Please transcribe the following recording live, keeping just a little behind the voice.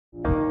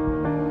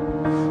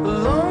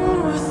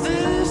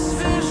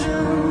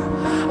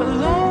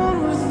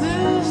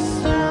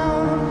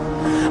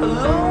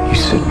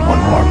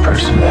one more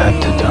person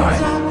had to die.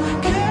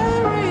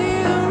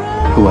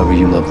 Whoever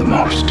you love the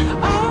most.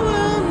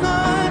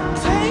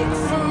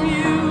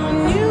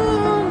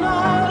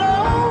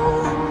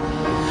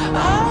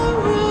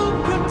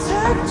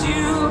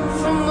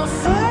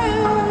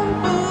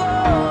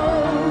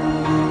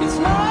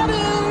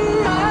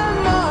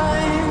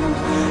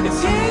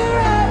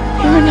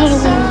 You're not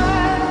alone.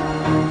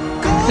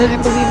 And I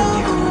believe in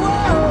you.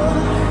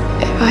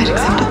 If I'd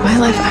accepted my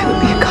life, I would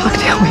be a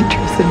cocktail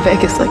waitress in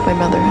Vegas like my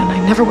mother, and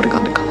I never would have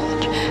gone to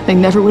college. I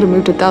never would have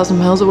moved 1,000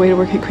 miles away to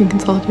work at Queen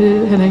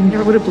Consolidated, and I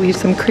never would have believed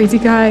some crazy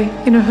guy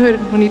in a hood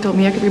when he told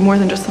me I could be more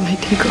than just some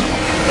IT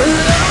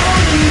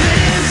girl.